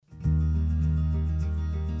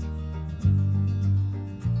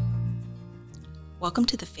Welcome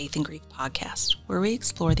to the Faith and Grief podcast, where we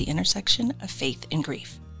explore the intersection of faith and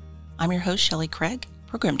grief. I'm your host, Shelley Craig,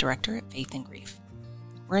 Program Director at Faith and Grief.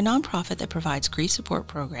 We're a nonprofit that provides grief support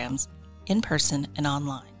programs in person and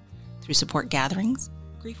online through support gatherings,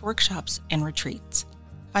 grief workshops, and retreats.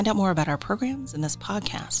 Find out more about our programs in this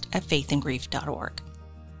podcast at faithandgrief.org.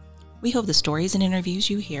 We hope the stories and interviews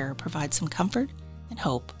you hear provide some comfort and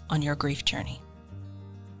hope on your grief journey.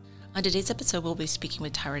 On today's episode, we'll be speaking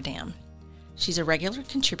with Tyra Dam. She's a regular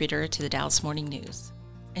contributor to the Dallas Morning News,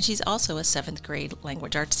 and she's also a 7th grade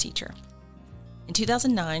language arts teacher. In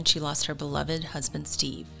 2009, she lost her beloved husband,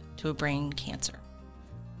 Steve, to a brain cancer.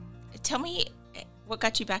 Tell me, what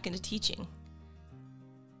got you back into teaching?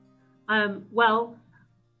 I'm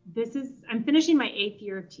finishing my 8th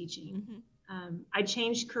year of teaching. I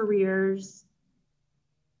changed careers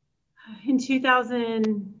in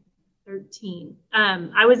 2013.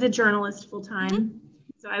 I was a journalist full-time.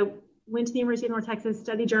 So I went to the University of North Texas,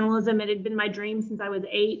 studied journalism. It had been my dream since I was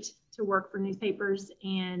 8 to work for newspapers.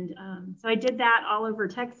 And so I did that all over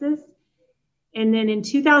Texas. And then in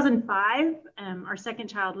 2005, our second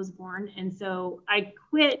child was born. And so I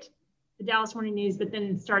quit the Dallas Morning News, but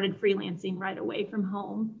then started freelancing right away from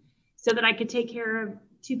home so that I could take care of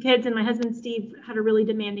 2 kids. And my husband, Steve, had a really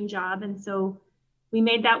demanding job. And so we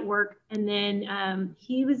made that work. And then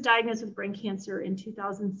he was diagnosed with brain cancer in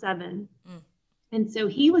 2007. And so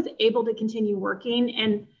he was able to continue working,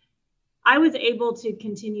 and I was able to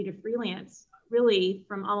continue to freelance really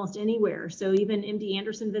from almost anywhere. So even MD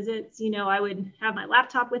Anderson visits, I would have my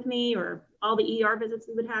laptop with me, or all the ER visits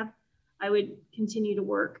we would have, I would continue to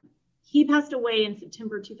work. He passed away in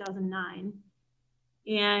September 2009,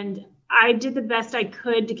 and I did the best I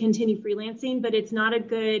could to continue freelancing, but it's not a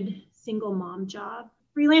good single mom job.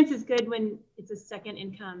 Freelance is good when it's a second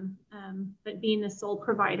income, but being the sole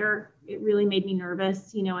provider, it really made me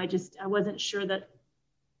nervous. I wasn't sure that,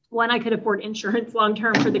 one, I could afford insurance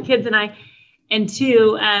long-term for the kids and I, and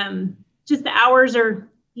 2, just the hours are,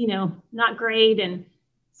 not great. And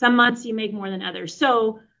some months you make more than others.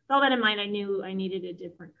 So with all that in mind, I knew I needed a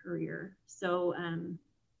different career. So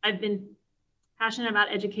I've been passionate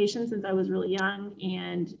about education since I was really young,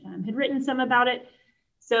 and had written some about it.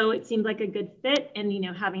 So it seemed like a good fit, and,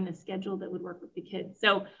 having a schedule that would work with the kids.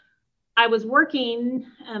 So I was working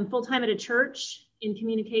full-time at a church in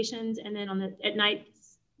communications, and then at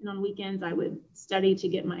nights and on weekends, I would study to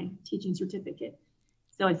get my teaching certificate.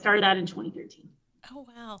 So I started that in 2013. Oh,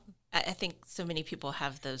 wow. I think so many people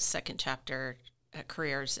have those second chapter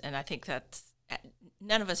careers, and I think that's,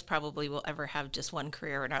 none of us probably will ever have just one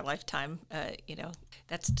career in our lifetime.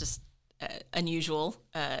 That's just unusual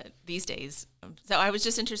these days. So I was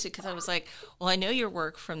just interested because I was like, well, I know your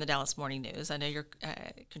work from the Dallas Morning News. I know you're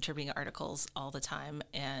contributing articles all the time,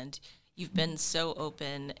 and you've been so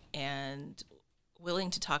open and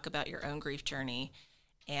willing to talk about your own grief journey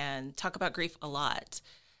and talk about grief a lot.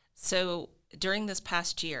 So during this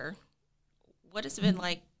past year, what has it been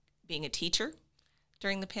like being a teacher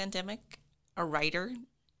during the pandemic, a writer,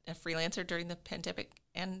 a freelancer during the pandemic,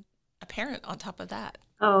 and a parent on top of that?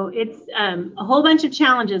 Oh, it's a whole bunch of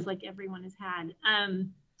challenges like everyone has had.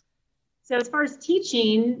 So as far as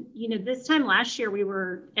teaching, this time last year,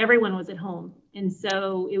 everyone was at home. And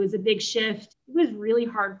so it was a big shift. It was really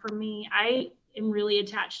hard for me. I am really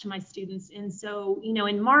attached to my students. And so,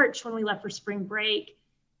 in March, when we left for spring break,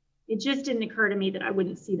 it just didn't occur to me that I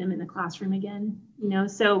wouldn't see them in the classroom again.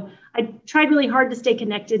 So I tried really hard to stay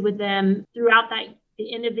connected with them throughout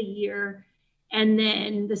the end of the year. And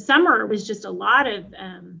then the summer was just a lot of,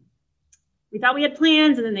 we thought we had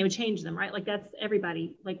plans, and then they would change them, right? Like that's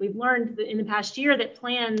everybody. Like we've learned in the past year that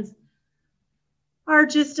plans are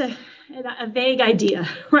just a vague idea,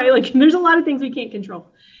 right? Like there's a lot of things we can't control.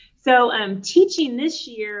 So teaching this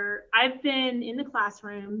year, I've been in the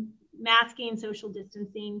classroom, masking, social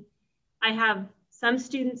distancing. I have some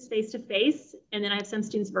students face-to-face, and then I have some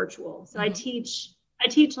students virtual. So I teach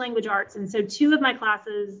language arts. And so 2 of my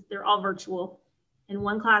classes, they're all virtual, and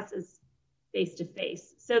 1 class is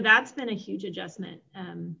face-to-face. So that's been a huge adjustment.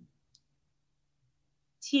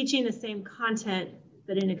 Teaching the same content,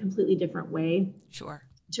 but in a completely different way. Sure.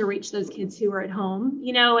 To reach those kids who are at home,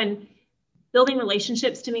 and building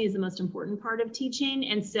relationships to me is the most important part of teaching.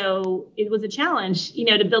 And so it was a challenge,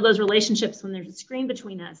 to build those relationships when there's a screen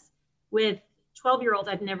between us with 12-year-olds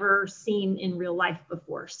I've never seen in real life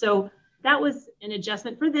before. So that was an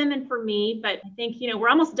adjustment for them and for me, but I think, we're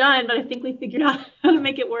almost done, but I think we figured out how to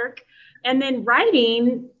make it work. And then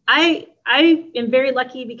writing, I am very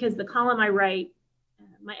lucky because the column I write,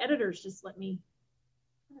 my editors just let me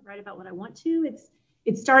write about what I want to.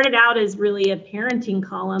 It started out as really a parenting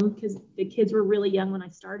column because the kids were really young when I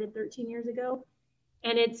started 13 years ago.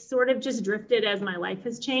 And it's sort of just drifted as my life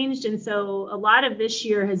has changed. And so a lot of this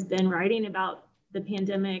year has been writing about the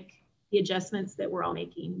pandemic, the adjustments that we're all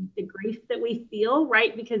making, the grief that we feel,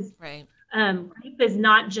 right? Because grief is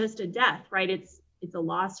not just a death, right? It's a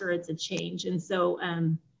loss or it's a change. And so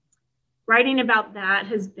writing about that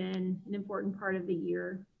has been an important part of the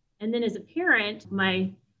year. And then as a parent,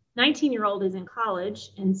 my 19-year-old is in college.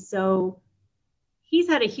 And so he's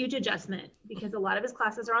had a huge adjustment because a lot of his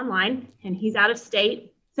classes are online and he's out of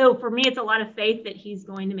state. So for me, it's a lot of faith that he's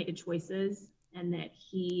going to make good choices and that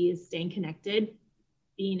he is staying connected,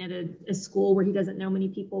 being at a school where he doesn't know many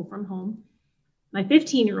people from home. My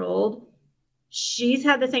 15-year-old, she's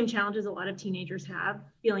had the same challenges a lot of teenagers have,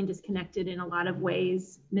 feeling disconnected in a lot of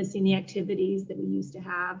ways, missing the activities that we used to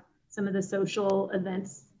have. Some of the social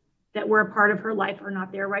events that were a part of her life are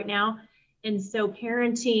not there right now. And so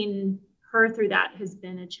parenting her through that has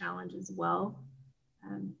been a challenge as well.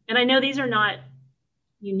 And I know these are not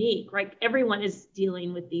unique, right? Everyone is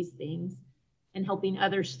dealing with these things and helping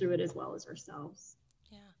others through it as well as ourselves.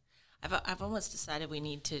 I've almost decided we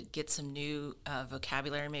need to get some new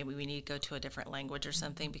vocabulary. Maybe we need to go to a different language or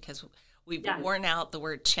something because we've worn out the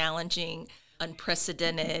word challenging,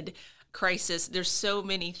 unprecedented, crisis. There's so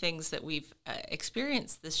many things that we've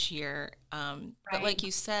experienced this year. But like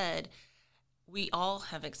you said, we all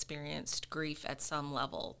have experienced grief at some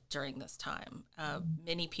level during this time.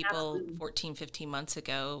 Many people 14, 15 months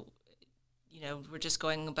ago, were just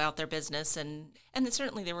going about their business. And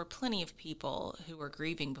certainly there were plenty of people who were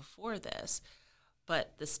grieving before this.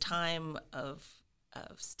 But this time of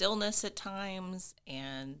stillness at times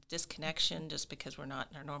and disconnection just because we're not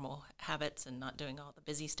in our normal habits and not doing all the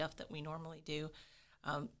busy stuff that we normally do.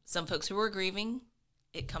 Some folks who were grieving,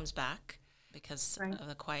 it comes back because of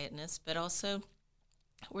the quietness, but also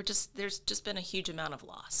there's just been a huge amount of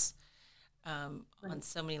loss on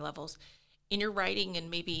so many levels. In your writing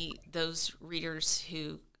and maybe those readers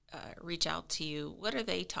who reach out to you, what are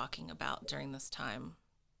they talking about during this time?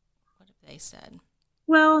 What have they said?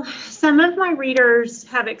 Well, some of my readers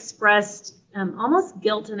have expressed almost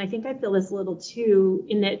guilt, and I think I feel this a little too,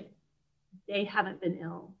 in that they haven't been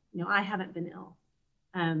ill. I haven't been ill.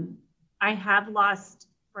 I have lost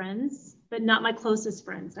friends, but not my closest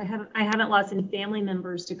friends. I haven't lost any family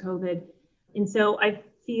members to COVID. And so I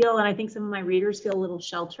feel, and I think some of my readers feel a little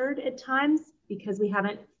sheltered at times because we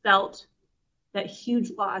haven't felt that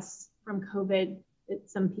huge loss from COVID that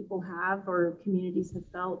some people have or communities have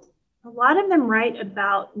felt. A lot of them write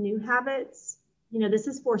about new habits. This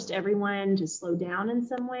has forced everyone to slow down in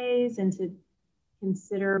some ways and to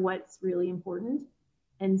consider what's really important.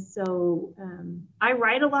 And so I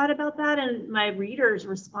write a lot about that, and my readers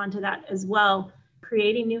respond to that as well,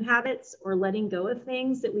 creating new habits or letting go of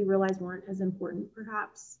things that we realize weren't as important,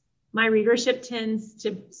 perhaps. My readership tends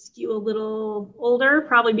to skew a little older,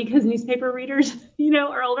 probably because newspaper readers,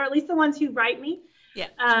 are older, at least the ones who write me. Yeah.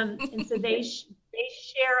 And so they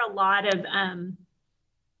share a lot of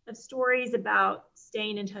stories about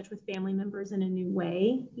staying in touch with family members in a new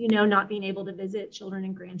way, not being able to visit children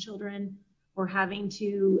and grandchildren, or having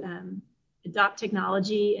to adopt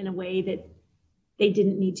technology in a way that they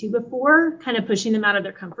didn't need to before, kind of pushing them out of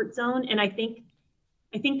their comfort zone. And I think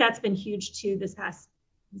that's been huge too this past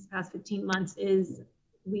 15 months is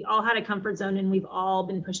we all had a comfort zone and we've all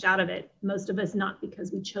been pushed out of it. Most of us not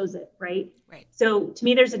because we chose it, right? Right. So to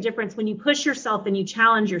me, there's a difference. When you push yourself and you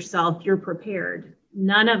challenge yourself, you're prepared.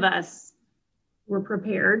 None of us were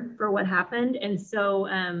prepared for what happened. And so,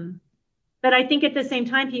 but I think at the same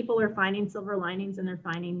time, people are finding silver linings and they're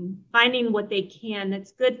finding what they can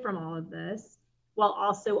that's good from all of this, while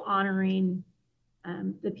also honoring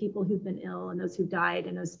the people who've been ill and those who died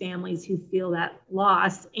and those families who feel that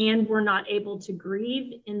loss and were not able to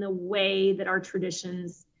grieve in the way that our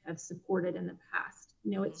traditions have supported in the past.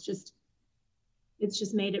 It's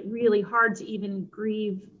just made it really hard to even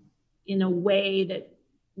grieve in a way that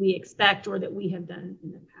we expect or that we have done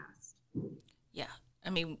in the past. Yeah. I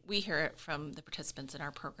mean, we hear it from the participants in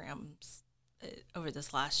our programs over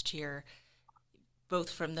this last year,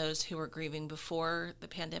 both from those who were grieving before the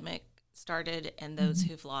pandemic started and those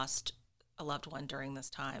who've lost a loved one during this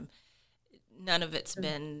time. None of it's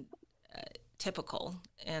been typical.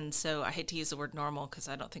 And so I hate to use the word normal because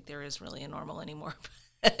I don't think there is really a normal anymore.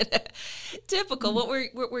 Typical, what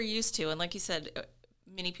we're used to. And like you said,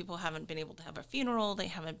 many people haven't been able to have a funeral. They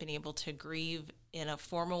haven't been able to grieve in a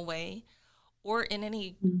formal way or in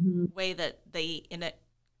any way that they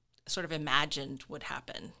sort of imagined would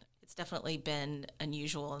happen. It's definitely been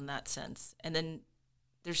unusual in that sense. And then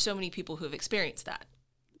there's so many people who have experienced that,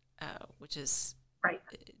 which is, right.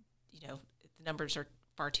 The numbers are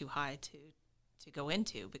far too high to go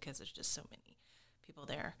into because there's just so many people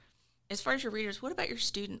there. As far as your readers, what about your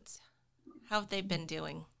students? How have they been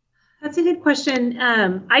doing? That's a good question.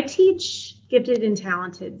 I teach gifted and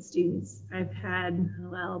talented students. I've had,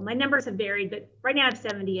 well, my numbers have varied, but right now I have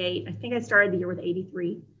 78. I think I started the year with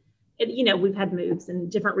 83. We've had moves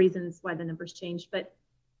and different reasons why the numbers changed, but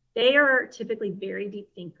they are typically very deep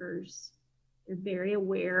thinkers. They're very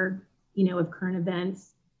aware, of current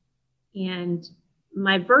events. And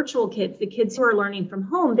my virtual kids, the kids who are learning from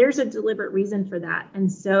home, there's a deliberate reason for that.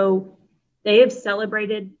 And so they have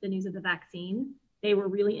celebrated the news of the vaccine. They were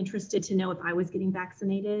really interested to know if I was getting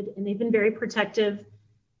vaccinated, and they've been very protective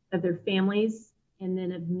of their families and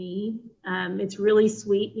then of me. It's really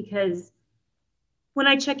sweet because when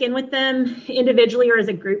I check in with them individually or as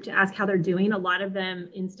a group to ask how they're doing, a lot of them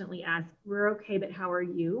instantly ask, "We're okay, but how are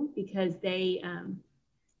you?" Because they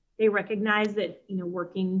recognize that,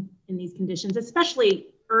 working in these conditions,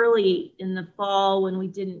 especially early in the fall when we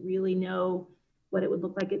didn't really know what it would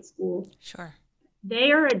look like at school. Sure.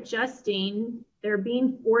 They are adjusting. They're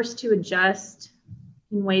being forced to adjust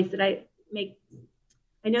in ways that I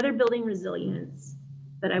know they're building resilience,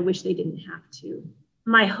 but I wish they didn't have to.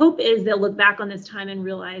 My hope is they'll look back on this time and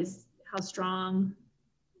realize how strong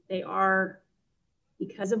they are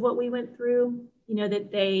because of what we went through,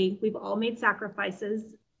 that we've all made sacrifices.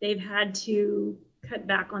 They've had to cut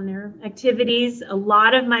back on their activities. A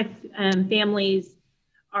lot of my families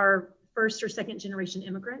are first or second generation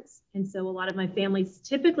immigrants. And so a lot of my families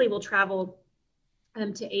typically will travel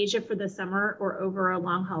to Asia for the summer or over a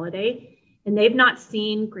long holiday. And they've not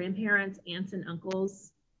seen grandparents, aunts, and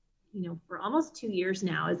uncles, for almost 2 years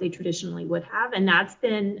now, as they traditionally would have. And that's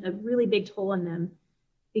been a really big toll on them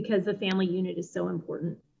because the family unit is so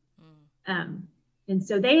important. And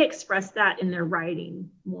so they express that in their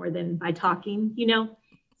writing more than by talking,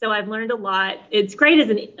 So I've learned a lot. It's great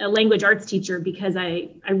as a language arts teacher because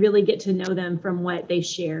I really get to know them from what they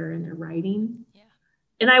share in their writing. Yeah.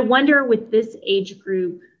 And I wonder with this age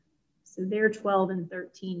group, so they're 12 and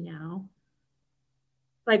 13 now,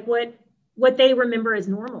 like what they remember as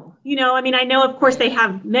normal. I know, of course, they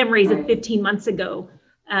have memories of 15 months ago,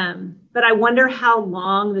 but I wonder how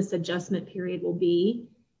long this adjustment period will be.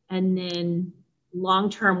 And then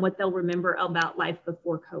long-term, what they'll remember about life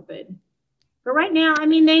before COVID. But right now,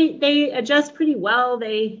 they adjust pretty well.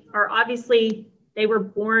 They were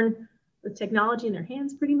born with technology in their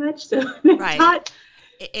hands pretty much. So right. Taught.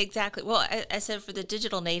 Exactly. Well, I said for the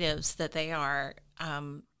digital natives that they are,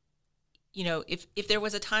 if there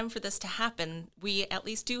was a time for this to happen, we at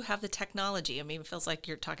least do have the technology. It feels like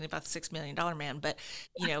you're talking about the $6 million man, but,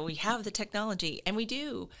 we have the technology and we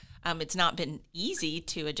do. It's not been easy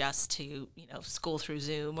to adjust to, school through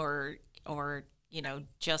Zoom or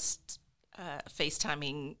just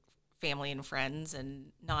FaceTiming family and friends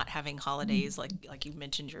and not having holidays like you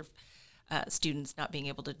mentioned your students not being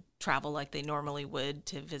able to travel like they normally would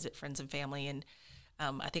to visit friends and family. And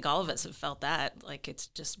I think all of us have felt that, like it's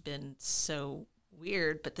just been so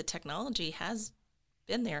weird, but the technology has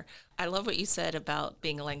been there. I love what you said about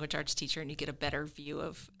being a language arts teacher and you get a better view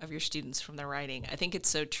of your students from their writing. I think it's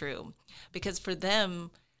so true because for them,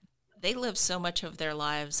 they live so much of their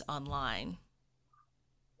lives online.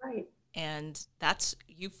 Right. And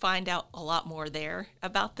you find out a lot more there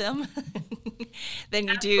about them than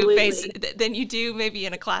you do maybe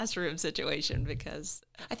in a classroom situation, because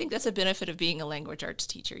I think that's a benefit of being a language arts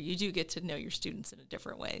teacher. You do get to know your students in a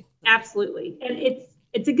different way. Absolutely. And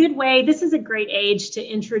it's a good way. This is a great age to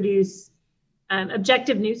introduce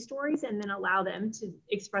objective news stories and then allow them to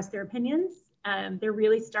express their opinions. They're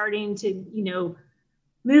really starting to,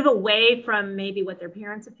 move away from maybe what their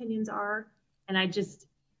parents' opinions are. And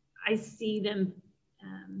I see them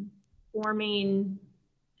forming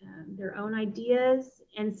their own ideas.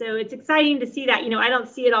 And so it's exciting to see that. I don't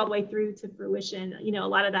see it all the way through to fruition. A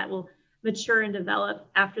lot of that will mature and develop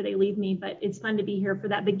after they leave me, but it's fun to be here for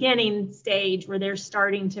that beginning stage where they're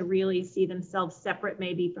starting to really see themselves separate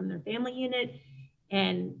maybe from their family unit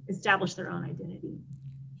and establish their own identity.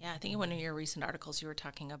 Yeah, I think in one of your recent articles, you were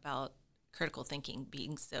talking about critical thinking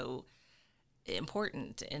being so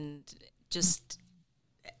important and just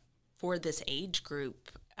for this age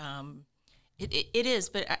group. It is,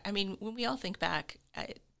 but when we all think back,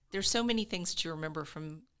 there's so many things that you remember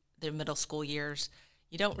from the middle school years.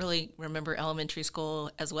 You don't really remember elementary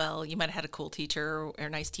school as well. You might have had a cool teacher or a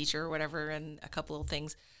nice teacher or whatever, and a couple of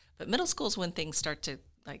things. But middle school is when things start to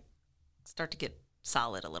get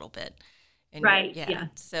solid a little bit. And right. Yeah.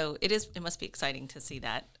 So it must be exciting to see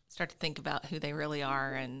that, start to think about who they really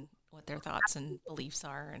are and what their thoughts and beliefs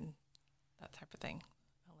are and that type of thing.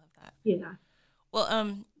 I love that. Yeah.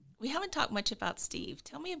 Well, we haven't talked much about Steve.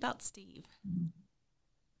 Tell me about Steve.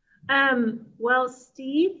 Well,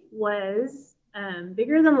 Steve was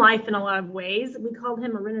bigger than life in a lot of ways. We called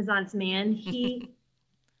him a Renaissance man. He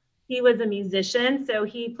was a musician, so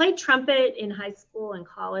he played trumpet in high school and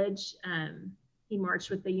college. He marched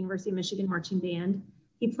with the University of Michigan marching band.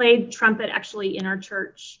 He played trumpet actually in our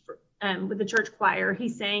church with the church choir. He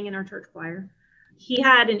sang in our church choir. He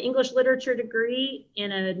had an English literature degree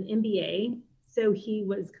and an MBA, so he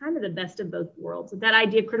was kind of the best of both worlds. That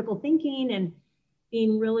idea of critical thinking and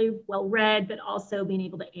being really well read, but also being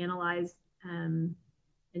able to analyze and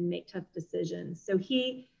make tough decisions. So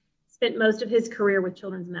he spent most of his career with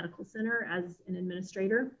Children's Medical Center as an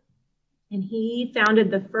administrator. And he founded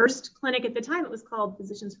the first clinic at the time. It was called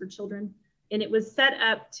Physicians for Children. And it was set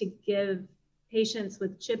up to give patients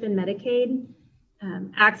with CHIP and Medicaid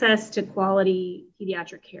access to quality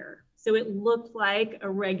pediatric care. So it looked like a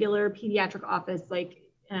regular pediatric office, like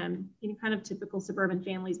kind of typical suburban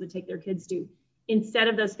families would take their kids to, instead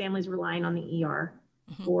of those families relying on the ER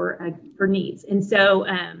for needs. And so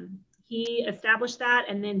he established that,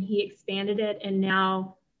 and then he expanded it, and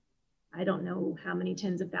now I don't know how many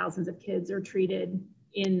tens of thousands of kids are treated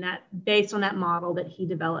in that, based on that model that he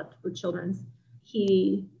developed for Children's.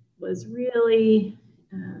 He was really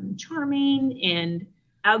charming and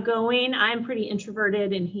outgoing. I'm pretty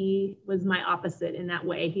introverted, and he was my opposite in that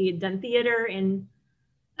way. He had done theater in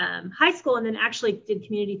high school, and then actually did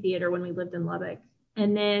community theater when we lived in Lubbock.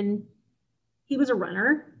 And then he was a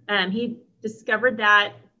runner. He discovered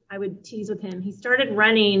that, I would tease with him, he started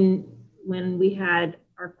running when we had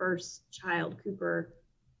our first child, Cooper.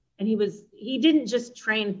 And he didn't just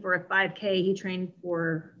train for a 5K, he trained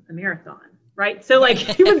for a marathon, right? So like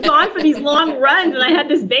he was gone for these long runs, and I had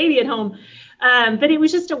this baby at home. But it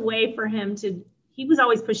was just a way for him he was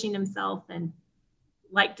always pushing himself and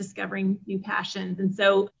like discovering new passions. And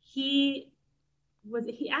so he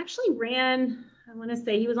actually ran, I want to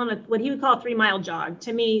say he was on what he would call a 3-mile jog.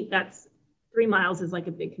 To me, that's 3 miles is like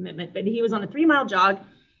a big commitment, but he was on a 3-mile jog.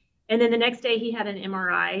 And then the next day he had an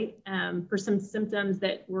MRI for some symptoms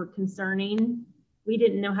that were concerning. We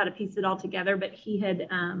didn't know how to piece it all together, but he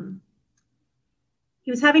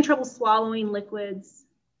was having trouble swallowing liquids.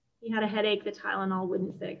 He had a headache that Tylenol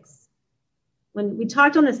wouldn't fix. When we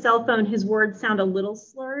talked on the cell phone, his words sound a little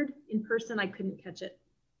slurred. In person, I couldn't catch it.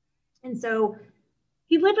 And so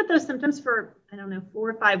he lived with those symptoms for, 4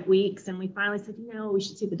 or 5 weeks. And we finally said, we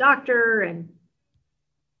should see the doctor. And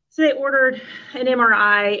so they ordered an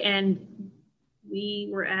MRI, and we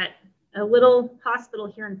were at a little hospital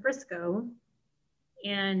here in Frisco.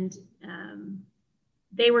 And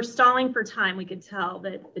they were stalling for time. We could tell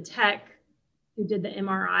that the tech who did the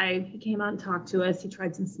MRI, he came out and talked to us. He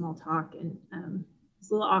tried some small talk, and it was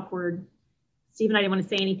a little awkward. Steve and I didn't want to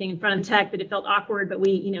say anything in front of the tech, but it felt awkward, but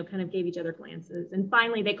we, kind of gave each other glances. And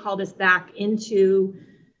finally, they called us back into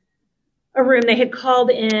a room. They had called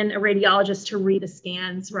in a radiologist to read the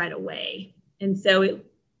scans right away. And so it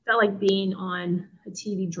felt like being on a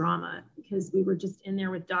TV drama, because we were just in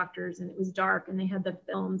there with doctors, and it was dark, and they had the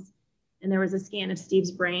films, and there was a scan of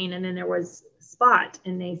Steve's brain, and then there was a spot,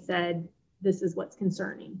 and they said, this is what's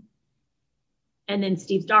concerning. And then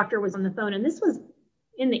Steve's doctor was on the phone, and this was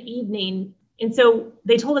in the evening. And so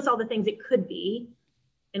they told us all the things it could be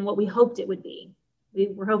and what we hoped it would be. We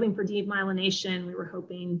were hoping for demyelination. We were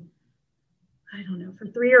hoping, for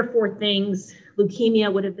 3 or 4 things.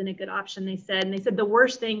 Leukemia would have been a good option, they said. And they said the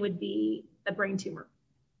worst thing would be a brain tumor.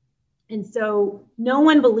 And so no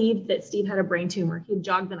one believed that Steve had a brain tumor. He had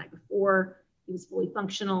jogged the night before. He was fully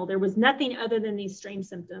functional. There was nothing other than these strange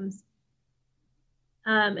symptoms.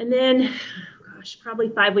 And then, probably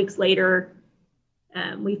 5 weeks later,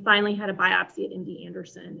 we finally had a biopsy at MD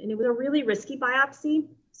Anderson, and it was a really risky biopsy.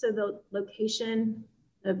 So the location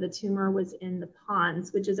of the tumor was in the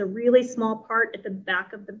pons, which is a really small part at the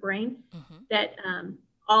back of the brain that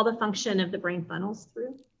all the function of the brain funnels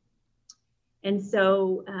through. And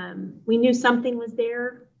so we knew something was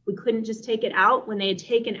there. We couldn't just take it out. When they had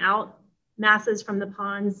taken out masses from the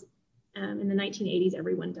pons in the 1980s,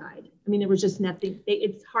 everyone died. There was just nothing.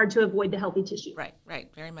 It's hard to avoid the healthy tissue. Right,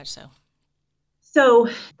 very much so. So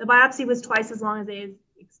the biopsy was twice as long as they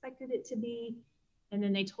expected it to be. And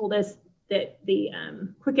then they told us that the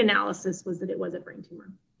quick analysis was that it was a brain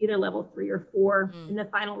tumor, either level 3 or 4. And the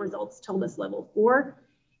final results told us level 4.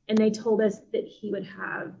 And they told us that he would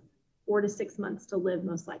have 4 to 6 months to live,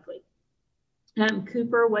 most likely.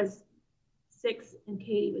 Cooper was 6 and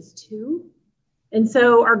Katie was 2. And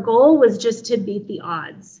so our goal was just to beat the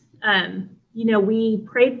odds. We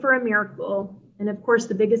prayed for a miracle. And of course,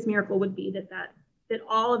 the biggest miracle would be that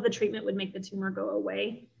all of the treatment would make the tumor go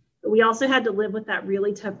away. But we also had to live with that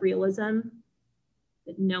really tough realism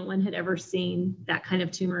that no one had ever seen that kind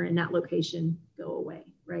of tumor in that location go away,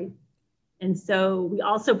 right? And so we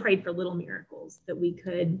also prayed for little miracles that we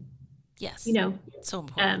could, yes, so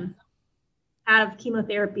important. Have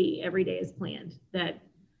chemotherapy every day as planned, that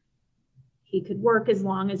he could work as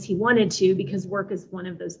long as he wanted to, because work is one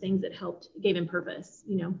of those things that gave him purpose,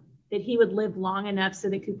 that he would live long enough so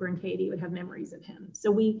that Cooper and Katie would have memories of him.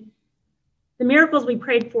 So the miracles we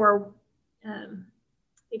prayed for,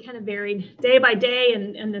 they kind of varied day by day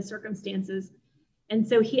and the circumstances. And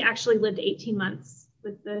so he actually lived 18 months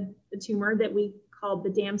with the tumor that we called the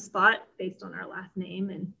damn spot, based on our last name.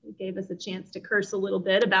 And it gave us a chance to curse a little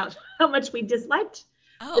bit about how much we disliked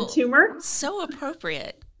the tumor. So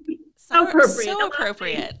appropriate. So appropriate. So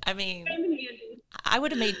appropriate. I mean, I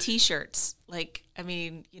would have made t-shirts. Like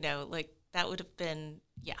that would have been,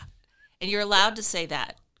 yeah. And you're allowed to say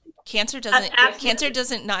that. Cancer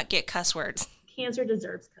doesn't not get cuss words. Cancer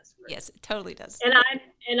deserves cuss words. Yes, it totally does.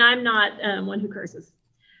 And I'm not one who curses.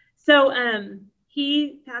 So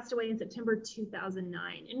he passed away in September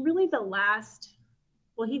 2009. And really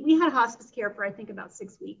we had hospice care for, I think, about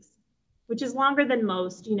 6 weeks, which is longer than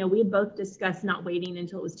most. We had both discussed not waiting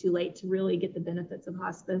until it was too late to really get the benefits of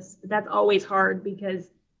hospice. But that's always hard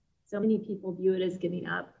because so many people view it as giving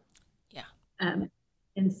up. Yeah.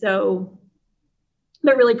 And so,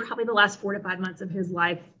 but really probably the last 4 to 5 months of his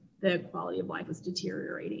life, the quality of life was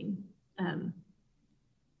deteriorating.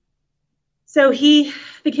 So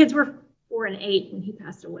the kids were 4 and 8 when he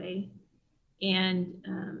passed away.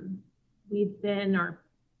 And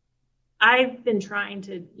I've been trying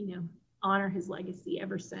to, honor his legacy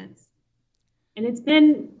ever since. And it's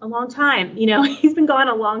been a long time, he's been gone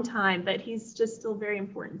a long time, but he's just still very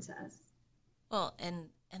important to us. Well, and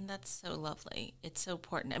that's so lovely. It's so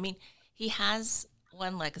important. I mean, he has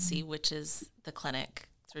one legacy, which is the clinic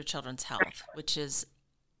through Children's Health, which is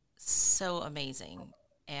so amazing.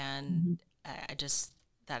 And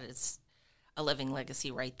that is a living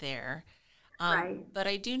legacy right there. Right. But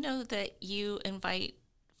I do know that you invite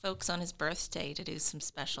folks on his birthday to do some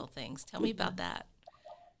special things. Tell me about that.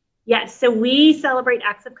 Yes. So we celebrate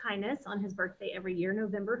acts of kindness on his birthday every year,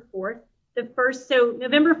 November 4th.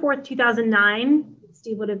 November 4th, 2009,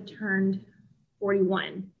 Steve would have turned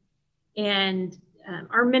 41. And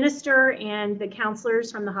our minister and the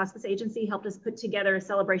counselors from the hospice agency helped us put together a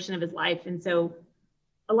celebration of his life. And so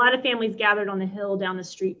a lot of families gathered on the hill down the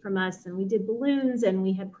street from us, and we did balloons and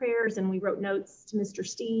we had prayers and we wrote notes to Mr.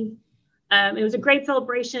 Steve. It was a great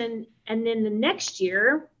celebration. And then the next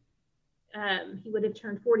year, he would have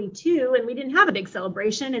turned 42, and we didn't have a big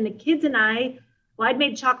celebration. And the kids and I'd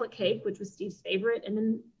made chocolate cake, which was Steve's favorite. And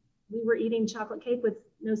then we were eating chocolate cake with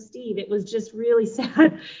no Steve. It was just really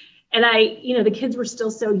sad. And the kids were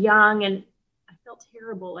still so young, and I felt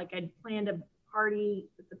terrible. Like I'd planned a party,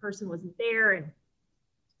 but the person wasn't there. And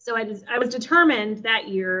so I was determined that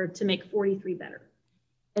year to make 43 better.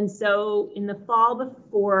 And so in the fall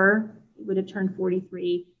before he would have turned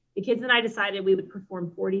 43, the kids and I decided we would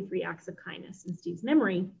perform 43 acts of kindness in Steve's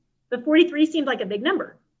memory. But 43 seemed like a big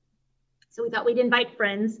number. So we thought we'd invite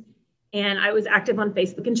friends. And I was active on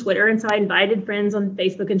Facebook and Twitter. And so I invited friends on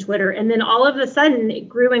Facebook and Twitter. And then all of a sudden it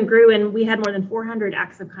grew and grew. And we had more than 400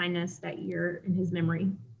 acts of kindness that year in his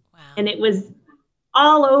memory. Wow. And it was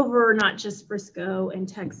all over, not just Frisco and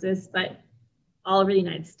Texas, but all over the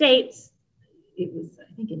United States. It was,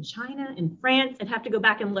 I think, in China, in France. I'd have to go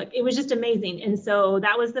back and look. It was just amazing. And so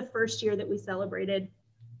that was the first year that we celebrated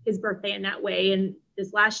his birthday in that way. And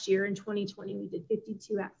this last year in 2020, we did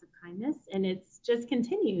 52 acts of kindness, and it's just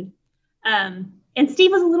continued. And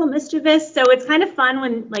Steve was a little mischievous, so it's kind of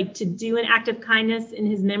fun to do an act of kindness in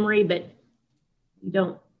his memory, but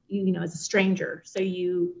as a stranger. So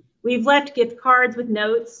we've left gift cards with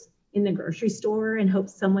notes in the grocery store in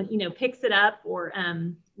hopes someone, picks it up, or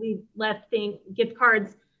we've left gift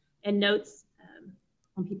cards and notes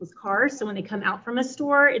on people's cars. So when they come out from a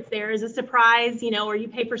store, it's there as a surprise, or you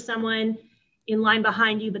pay for someone in line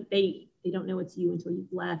behind you, but they don't know it's you until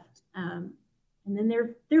you've left. And then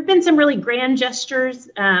there have been some really grand gestures.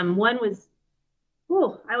 One was,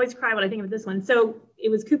 I always cry when I think of this one. So it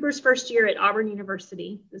was Cooper's first year at Auburn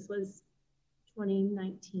University. This was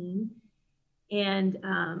 2019. And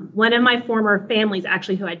one of my former families,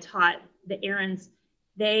 actually, who I taught, the Aarons,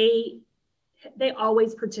 they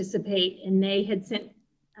always participate, and they had sent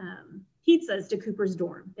pizzas to Cooper's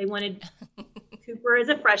dorm. They wanted Cooper as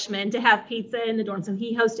a freshman to have pizza in the dorm. So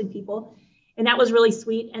he hosted people, and that was really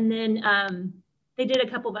sweet. And then they did a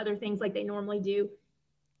couple of other things like they normally do.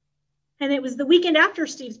 And it was the weekend after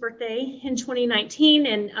Steve's birthday in 2019.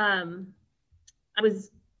 And I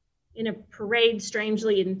was in a parade,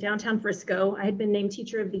 strangely, in downtown Frisco. I had been named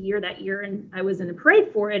Teacher of the Year that year, and I was in a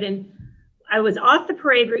parade for it. And I was off the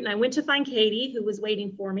parade route, and I went to find Katie, who was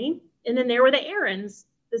waiting for me. And then there were the Aarons,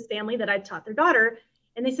 this family that I'd taught their daughter.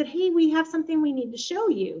 And they said, hey, we have something we need to show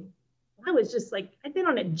you. I was just like, I'd been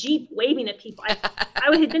on a Jeep waving at people. I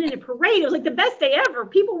had been in a parade. It was like the best day ever.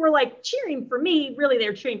 People were like cheering for me. Really, they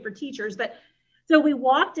were cheering for teachers. But so we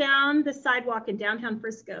walked down the sidewalk in downtown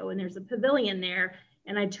Frisco, and there's a pavilion there.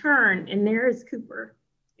 And I turn, and there is Cooper.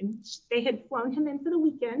 And they had flown him in for the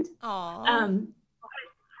weekend.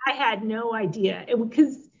 I had no idea,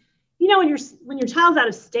 because you know, when your child's out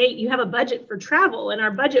of state, you have a budget for travel, and our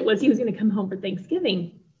budget was he was going to come home for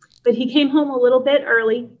Thanksgiving, but he came home a little bit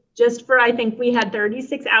early, just for, I think we had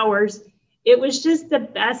 36 hours. It was just the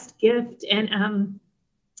best gift, and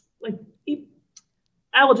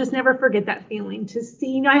I will just never forget that feeling to see.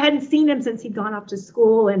 You know, I hadn't seen him since he'd gone off to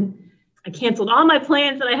school, and I canceled all my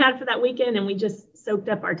plans that I had for that weekend, and we just soaked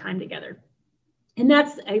up our time together. And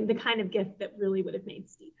that's the kind of gift that really would have made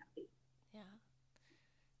Steve happy. Yeah.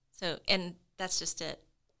 So, and that's just it.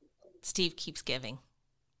 Steve keeps giving.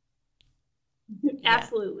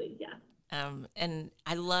 Absolutely, yeah. And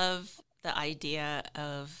I love the idea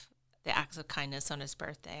of the acts of kindness on his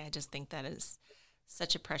birthday. I just think that is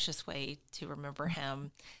such a precious way to remember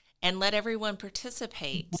him and let everyone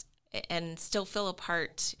participate and still feel a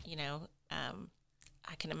part. You know,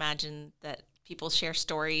 I can imagine that people share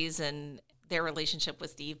stories and their relationship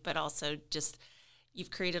with Steve, but also just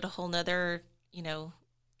you've created a whole nother, you know,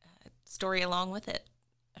 story along with it.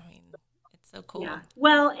 I mean, it's so cool. Yeah.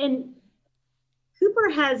 Well, and Cooper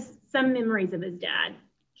has some memories of his dad.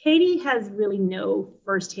 Katie has really no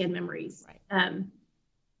firsthand memories. Right.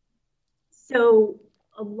 So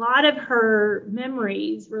a lot of her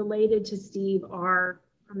memories related to Steve are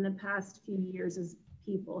from the past few years as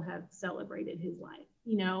people have celebrated his life,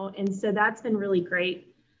 you know, and so that's been really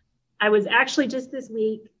great. I was actually just this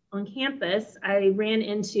week on campus, I ran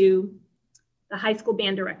into the high school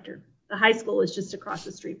band director. The high school is just across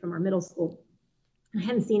the street from our middle school. I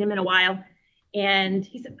hadn't seen him in a while. And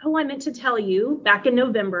he said, oh, I meant to tell you, back in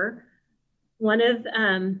November, one of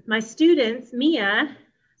my students, Mia,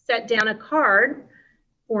 set down a card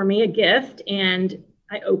for me, a gift, and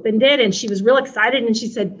I opened it, and she was real excited. And she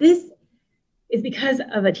said, this is because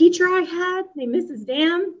of a teacher I had named Mrs.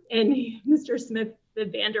 Dam. And Mr. Smith, the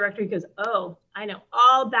band director, he goes, oh, I know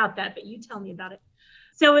all about that, but you tell me about it.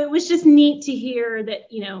 So it was just neat to hear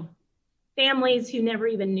that, you know, families who never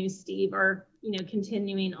even knew Steve are, you know,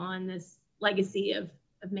 continuing on this legacy of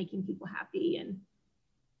making people happy. And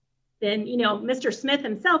then, you know, Mr. Smith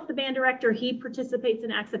himself, the band director, he participates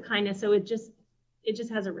in acts of kindness. So it just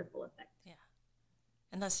has a ripple effect. Yeah.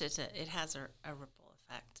 And that's it. It has a ripple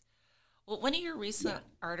effect. Well, one of your recent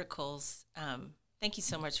articles, thank you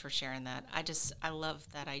so much for sharing that. I love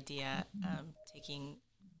that idea, taking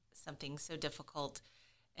something so difficult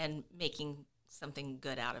and making something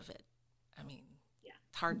good out of it. I mean,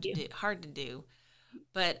 it's hard to do.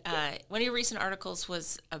 But one of your recent articles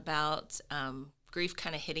was about grief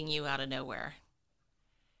kind of hitting you out of nowhere.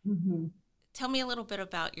 Mm-hmm. Tell me a little bit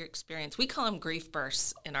about your experience. We call them grief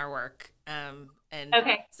bursts in our work. And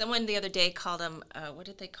someone the other day called them, what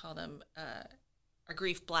did they call them? A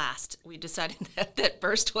grief blast. We decided that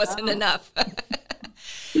burst wasn't enough.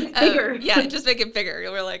 Bigger. Just make it bigger.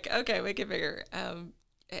 We're like, okay, make it bigger.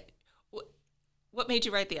 What made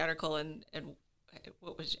you write the article, and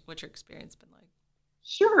what's your experience been like?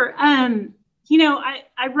 Sure. You know,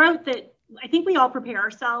 I wrote that I think we all prepare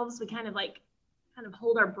ourselves. We kind of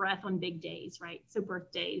hold our breath on big days, right? So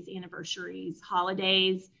birthdays, anniversaries,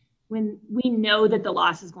 holidays, when we know that the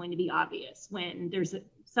loss is going to be obvious, when there's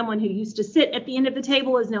someone who used to sit at the end of the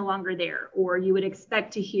table is no longer there, or you would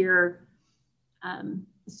expect to hear a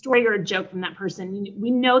story or a joke from that person.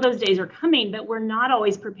 We know those days are coming, but we're not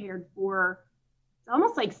always prepared for, it's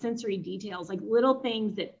almost like sensory details, like little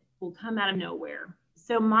things that will come out of nowhere.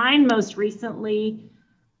 So mine most recently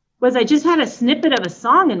was I just had a snippet of a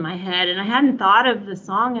song in my head, and I hadn't thought of the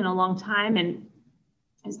song in a long time, and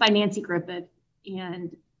it's by Nancy Griffith.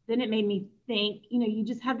 And then it made me think, you know, you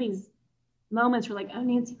just have these moments where like, oh,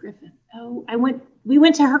 Nancy Griffith. Oh, we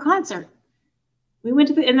went to her concert.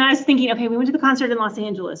 And I was thinking, okay, we went to the concert in Los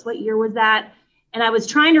Angeles. What year was that? And I was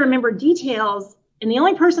trying to remember details, and the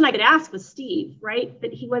only person I could ask was Steve, right?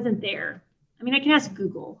 But he wasn't there. I mean, I can ask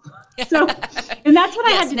Google. So, and that's what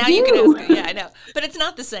I had to now do. You can ask, yeah, I know. But it's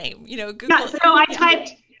not the same, you know, Google. Yeah, so I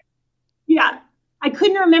typed, I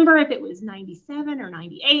couldn't remember if it was 97 or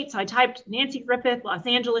 98. So I typed Nancy Griffith, Los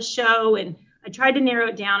Angeles show, and I tried to narrow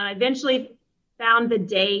it down, and I eventually found the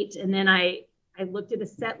date. And then I I looked at a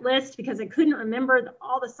set list because I couldn't remember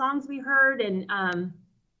all the songs we heard. And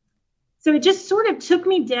so it just sort of took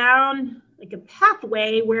me down like a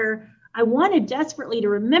pathway where I wanted desperately to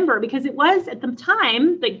remember, because it was at the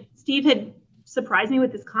time, like Steve had surprised me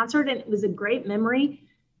with this concert and it was a great memory,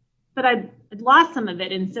 but I'd lost some of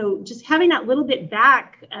it. And so just having that little bit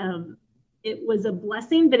back, it was a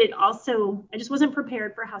blessing, but it also, I just wasn't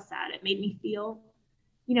prepared for how sad it made me feel,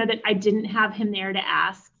 you know, that I didn't have him there to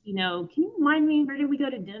ask, you know, can you remind me, where did we go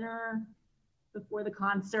to dinner before the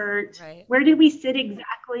concert? Right. Where did we sit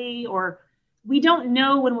exactly? Or we don't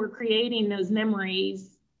know when we're creating those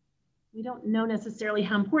memories. We don't know necessarily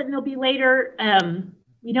how important they'll be later.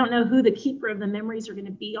 We don't know who the keeper of the memories are going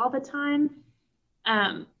to be all the time.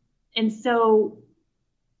 And so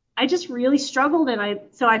I just really struggled. And I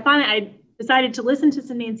finally decided to listen to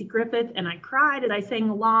some Nanci Griffith, and I cried as I sang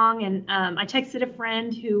along. And I texted a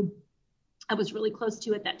friend who I was really close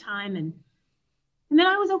to at that time. And then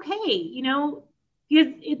I was okay, you know,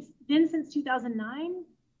 because it's been since 2009.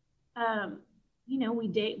 You know,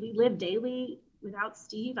 we live daily without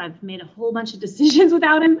Steve. I've made a whole bunch of decisions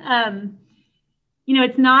without him. You know,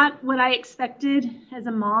 it's not what I expected as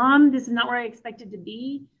a mom. This is not where I expected to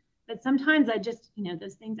be. But sometimes I just, you know,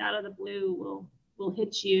 those things out of the blue will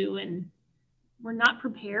hit you, and we're not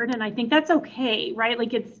prepared. And I think that's okay, right?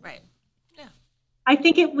 Like it's right. Yeah. I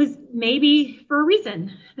think it was maybe for a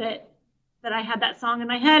reason that I had that song in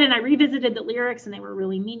my head, and I revisited the lyrics, and they were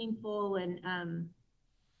really meaningful. And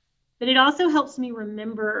but it also helps me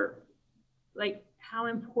remember like how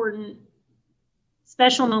important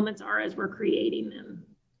special moments are as we're creating them,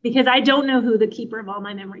 because I don't know who the keeper of all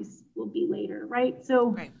my memories will be later, right? So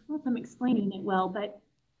right. I don't know if I'm explaining it well, but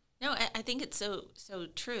no, I think it's so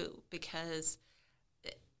true, because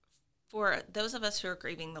for those of us who are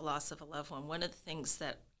grieving the loss of a loved one of the things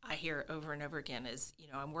that I hear over and over again is, you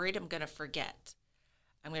know, I'm worried I'm going to forget.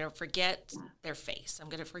 I'm going to forget their face. I'm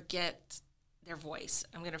going to forget their voice.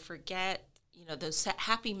 I'm going to forget, you know, those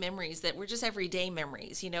happy memories that were just everyday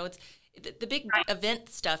memories. You know, it's the big event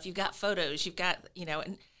stuff. You've got photos, you've got, you know,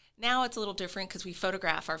 and now it's a little different because we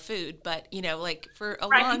photograph our food. But, you know, like for a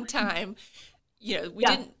long time, you know, we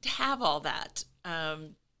didn't have all that.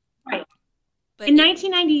 Right. But in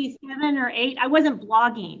 1997 or 8, I wasn't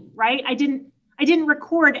blogging, right? I didn't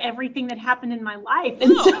record everything that happened in my life.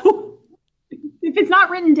 And so if it's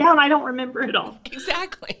not written down, I don't remember it all.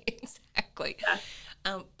 Exactly.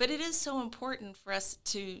 Yeah. But it is so important for us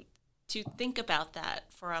to think about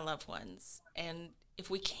that for our loved ones. And if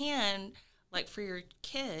we can, like for your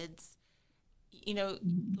kids, you know,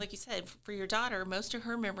 like you said, for your daughter, most of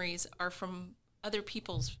her memories are from other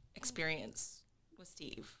people's experience with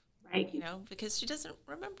Steve. Right. You know, because she doesn't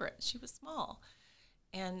remember it. She was small.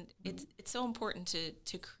 And it's so important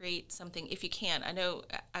to create something if you can. I know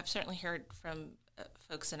I've certainly heard from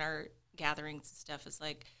folks in our gatherings and stuff, is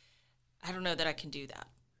like, I don't know that I can do that.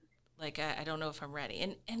 Like, I don't know if I'm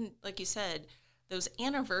ready. And like you said, those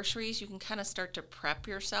anniversaries, you can kind of start to prep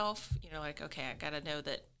yourself. You know, like, okay, I got to know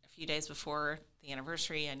that a few days before the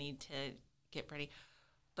anniversary, I need to get ready.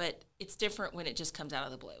 But it's different when it just comes out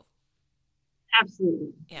of the blue.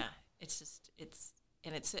 Absolutely. Yeah.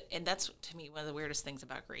 And that's, to me, one of the weirdest things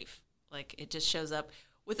about grief. Like, it just shows up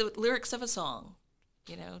with the lyrics of a song,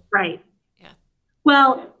 you know? Right. Yeah.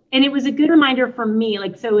 Well, and it was a good reminder for me.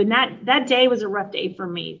 Like, so in that day was a rough day for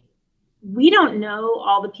me. We don't know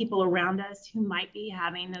all the people around us who might be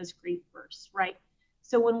having those grief bursts, right?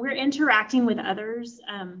 So when we're interacting with others,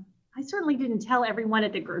 I certainly didn't tell everyone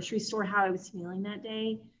at the grocery store how I was feeling that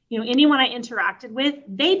day. You know, anyone I interacted with,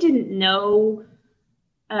 they didn't know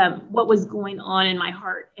what was going on in my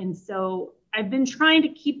heart. And so I've been trying to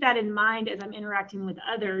keep that in mind as I'm interacting with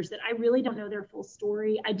others, that I really don't know their full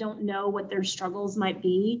story. I don't know what their struggles might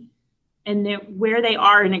be and where they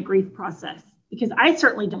are in a grief process, because I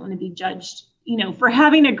certainly don't want to be judged, you know, for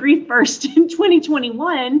having a grief burst in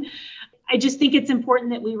 2021. I just think it's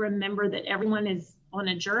important that we remember that everyone is on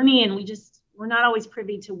a journey, and we're not always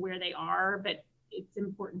privy to where they are, but it's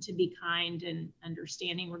important to be kind and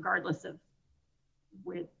understanding regardless of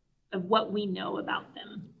what we know about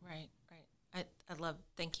them. Right.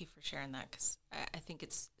 Thank you for sharing that, because I think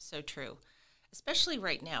it's so true, especially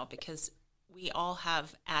right now, because we all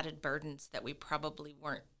have added burdens that we probably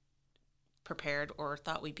weren't prepared or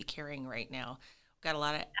thought we'd be carrying right now. We've got a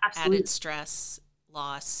lot of added stress,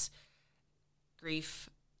 loss, grief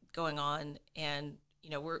going on, and you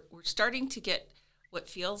know, we're starting to get what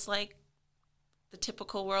feels like the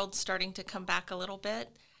typical world starting to come back a little bit.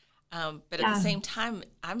 But at the same time,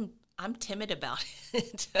 I'm timid about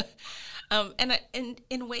it. And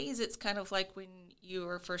in ways, it's kind of like when you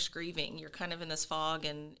are first grieving, you're kind of in this fog,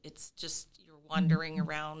 and it's just, you're wandering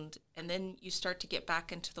around, and then you start to get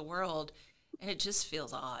back into the world, and it just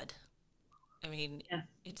feels odd. I mean, Yeah.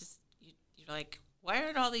 it just, you're like, why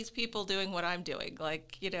aren't all these people doing what I'm doing?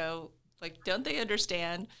 Like, like, don't they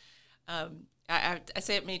understand? I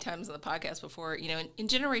say it many times on the podcast before, in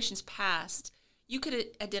generations past, you could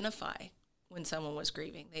identify when someone was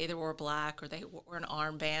grieving. They either wore black or they wore an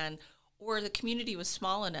armband, or the community was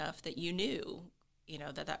small enough that you knew,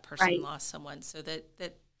 that person Right. lost someone, so that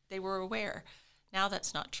they were aware. Now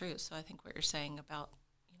that's not true. So I think what you're saying about,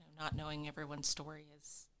 not knowing everyone's story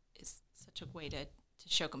is such a way to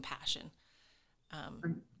show compassion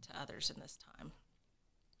to others in this time.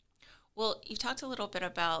 Well, you talked a little bit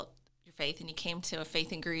about your faith, and you came to a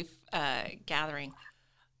Faith and Grief gathering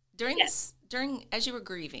as you were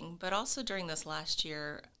grieving, but also during this last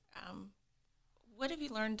year. What have you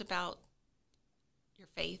learned about your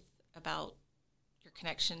faith, about your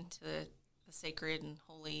connection to the sacred and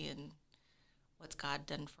holy, and what's God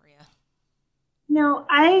done for you? No,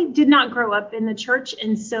 I did not grow up in the church,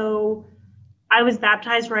 and so I was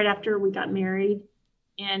baptized right after we got married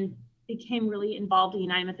and became really involved in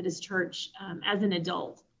United Methodist Church as an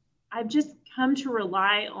adult. I've just come to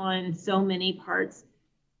rely on so many parts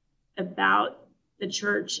about the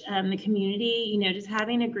church, the community, just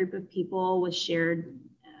having a group of people with shared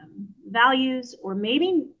values, or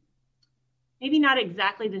maybe not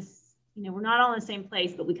exactly this, we're not all in the same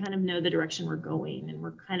place, but we kind of know the direction we're going, and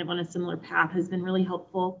we're kind of on a similar path, has been really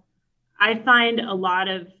helpful. I find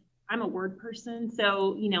I'm a word person,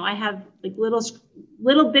 so, I have like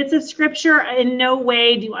little bits of scripture. In no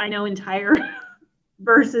way do I know entire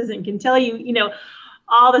verses and can tell you,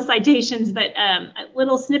 all the citations, but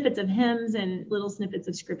little snippets of hymns and little snippets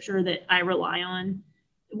of scripture that I rely on.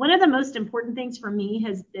 One of the most important things for me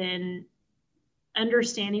has been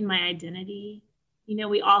understanding my identity.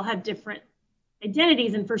 We all have different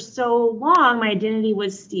identities, and for so long, my identity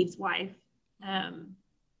was Steve's wife.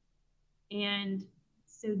 And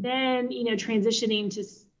so then, transitioning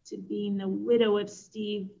to being the widow of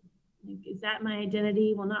Steve, like, is that my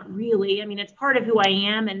identity? Well, not really. I mean, it's part of who I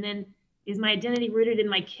am. And then, is my identity rooted in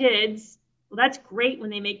my kids? Well, that's great when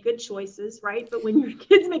they make good choices, right? But when your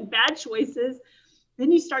kids make bad choices,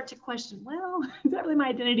 then you start to question, well, is that really my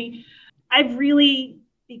identity? I've really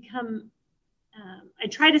become, I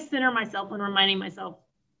try to center myself on reminding myself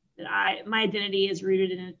that my identity is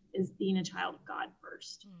rooted in is being a child of God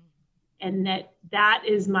first. And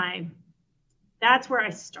that's where I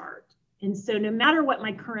start. And so no matter what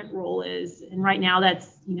my current role is, and right now that's,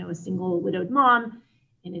 a single widowed mom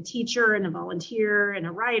and a teacher and a volunteer and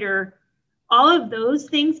a writer, all of those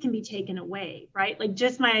things can be taken away, right? Like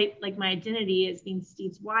just my identity as being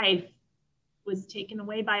Steve's wife was taken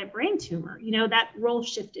away by a brain tumor. That role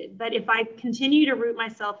shifted. But if I continue to root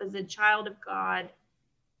myself as a child of God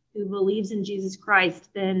who believes in Jesus Christ,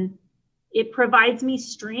 then it provides me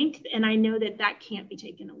strength. And I know that can't be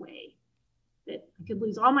taken away. That I could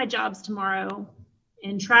lose all my jobs tomorrow,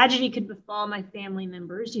 and tragedy could befall my family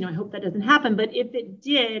members. I hope that doesn't happen. But if it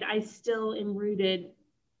did, I still am rooted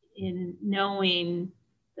in knowing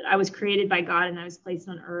that I was created by God and I was placed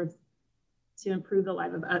on earth to improve the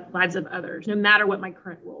lives of others, no matter what my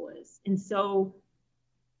current role is. And so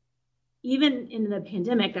even in the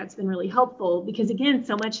pandemic, that's been really helpful because, again,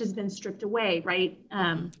 so much has been stripped away, right?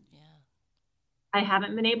 I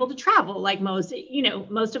haven't been able to travel like most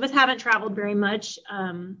of us haven't traveled very much.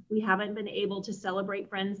 We haven't been able to celebrate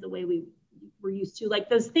friends the way we were used to. Like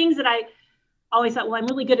those things that I always thought, well, I'm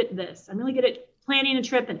really good at this. I'm really good at planning a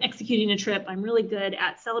trip and executing a trip. I'm really good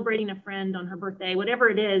at celebrating a friend on her birthday, whatever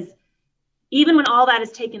it is. Even when all that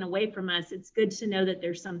is taken away from us, it's good to know that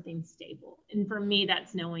there's something stable. And for me,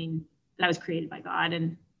 that's knowing that I was created by God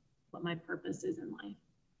and what my purpose is in life.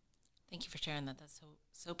 Thank you for sharing that. That's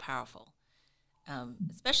so powerful.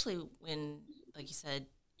 Especially when, like you said,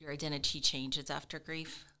 your identity changes after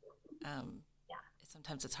grief.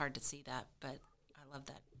 Sometimes it's hard to see that, but I love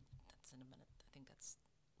that sentiment. I think that's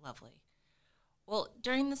lovely. Well,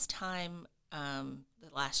 during this time, the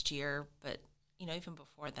last year, but even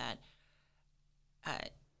before that,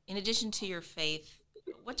 in addition to your faith,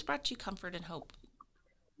 what's brought you comfort and hope?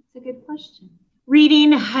 It's a good question.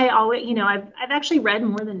 Reading, I always, I've actually read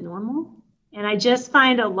more than normal, and I just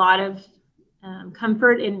find a lot of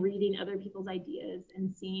comfort in reading other people's ideas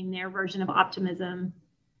and seeing their version of optimism,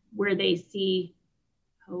 where they see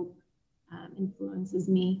hope influences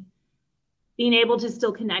me. Being able to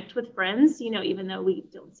still connect with friends, even though we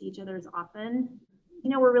don't see each other as often.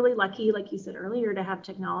 We're really lucky, like you said earlier, to have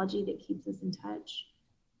technology that keeps us in touch.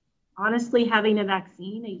 Honestly, having a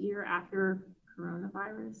vaccine a year after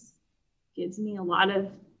coronavirus gives me a lot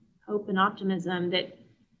of hope and optimism that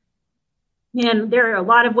Man, there are a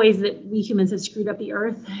lot of ways that we humans have screwed up the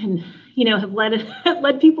earth and, have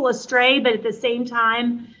led people astray. But at the same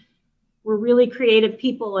time, we're really creative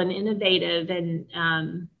people and innovative.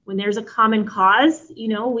 And when there's a common cause,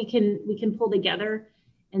 we can pull together.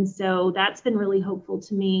 And so that's been really hopeful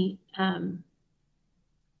to me.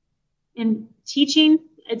 In teaching,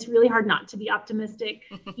 it's really hard not to be optimistic,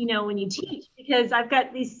 when you teach, because I've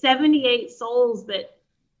got these 78 souls that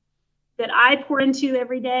I pour into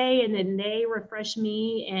every day, and then they refresh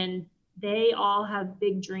me, and they all have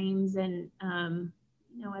big dreams. And,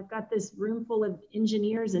 I've got this room full of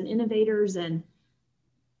engineers and innovators and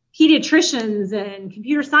pediatricians and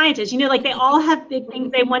computer scientists, they all have big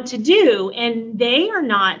things they want to do, and they are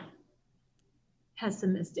not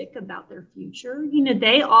pessimistic about their future.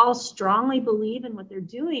 They all strongly believe in what they're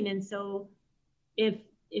doing. And so if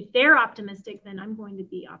they're optimistic, then I'm going to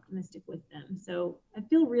be optimistic with them. So I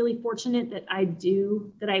feel really fortunate that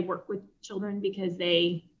I work with children, because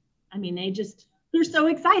they're so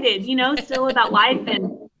excited, still about life.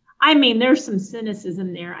 And there's some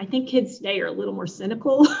cynicism there. I think kids today are a little more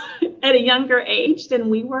cynical at a younger age than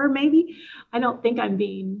we were, maybe. I don't think I'm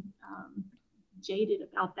being jaded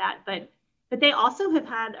about that, but they also have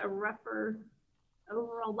had a rougher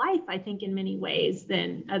overall life, I think, in many ways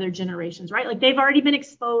than other generations, right? Like, they've already been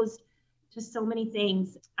exposed to so many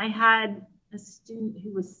things. I had a student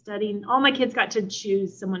who was studying, all my kids got to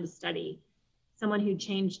choose someone to study, someone who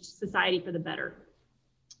changed society for the better.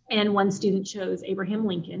 And one student chose Abraham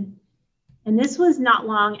Lincoln. And this was not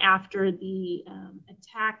long after the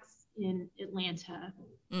attacks in Atlanta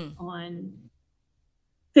on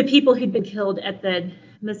the people who'd been killed at the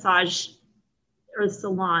massage or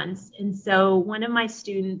salons. And so one of my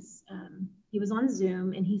students, he was on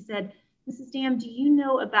Zoom, and he said, "Mrs. Dam, do you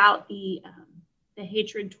know about the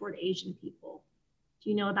hatred toward Asian people? Do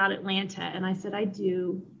you know about Atlanta?" And I said, "I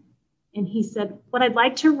do." And he said, "What I'd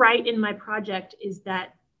like to write in my project is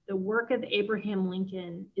that the work of Abraham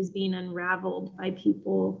Lincoln is being unraveled by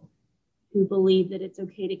people who believe that it's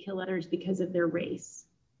okay to kill others because of their race.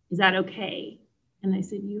 Is that okay?" And I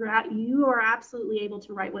said, you are absolutely able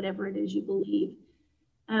to write whatever it is you believe.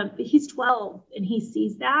 But he's 12 and he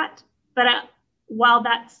sees that. But while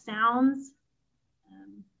that sounds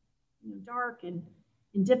dark and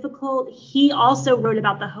difficult, he also wrote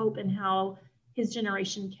about the hope and how his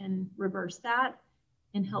generation can reverse that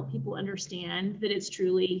and help people understand that it's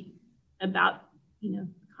truly about, the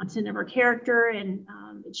content of our character, and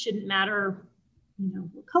it shouldn't matter,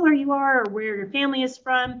 what color you are or where your family is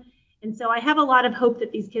from. And so I have a lot of hope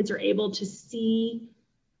that these kids are able to see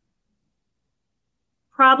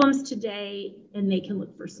problems today and they can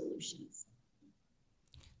look for solutions.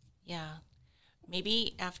 Yeah.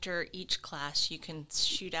 Maybe after each class, you can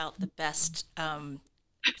shoot out the best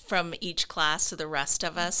from each class, so the rest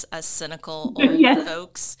of us, as cynical old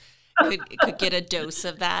folks, could get a dose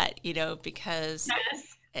of that, because,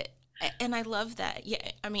 and I love that.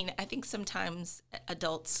 Yeah. I think sometimes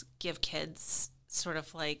adults give kids sort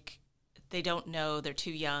of like, they don't know, they're too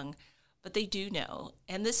young, but they do know.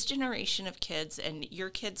 And this generation of kids, and your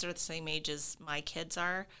kids are the same age as my kids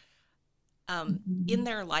are, in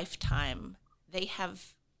their lifetime, they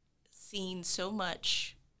have seen so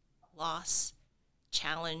much loss,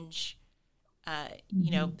 challenge.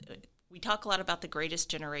 We talk a lot about the greatest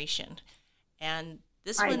generation, and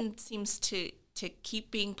this one seems to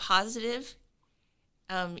keep being positive.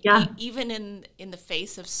 Even in the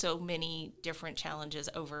face of so many different challenges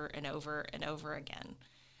over and over and over again.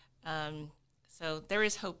 So there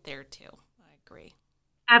is hope there too. I agree.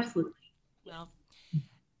 Absolutely. Well,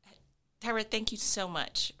 Tyra, thank you so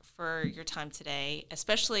much for your time today,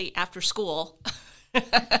 especially after school,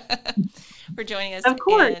 for joining us. Of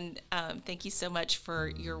course. And thank you so much for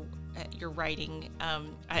your writing.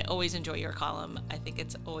 I always enjoy your column. I think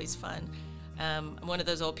it's always fun. I'm one of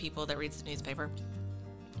those old people that reads the newspaper.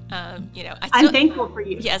 I'm thankful for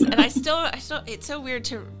you. Yes, and I still, it's so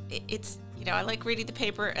weird I like reading the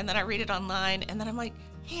paper, and then I read it online, and then I'm like,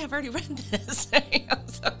 hey, I've already read this.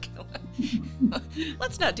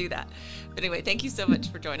 Let's not do that. But anyway, thank you so much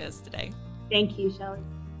for joining us today. Thank you, Shelley.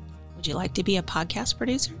 Would you like to be a podcast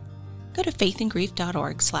producer? Go to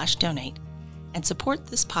faithandgrief.org/donate and support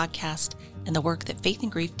this podcast and the work that Faith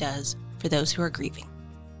and Grief does for those who are grieving.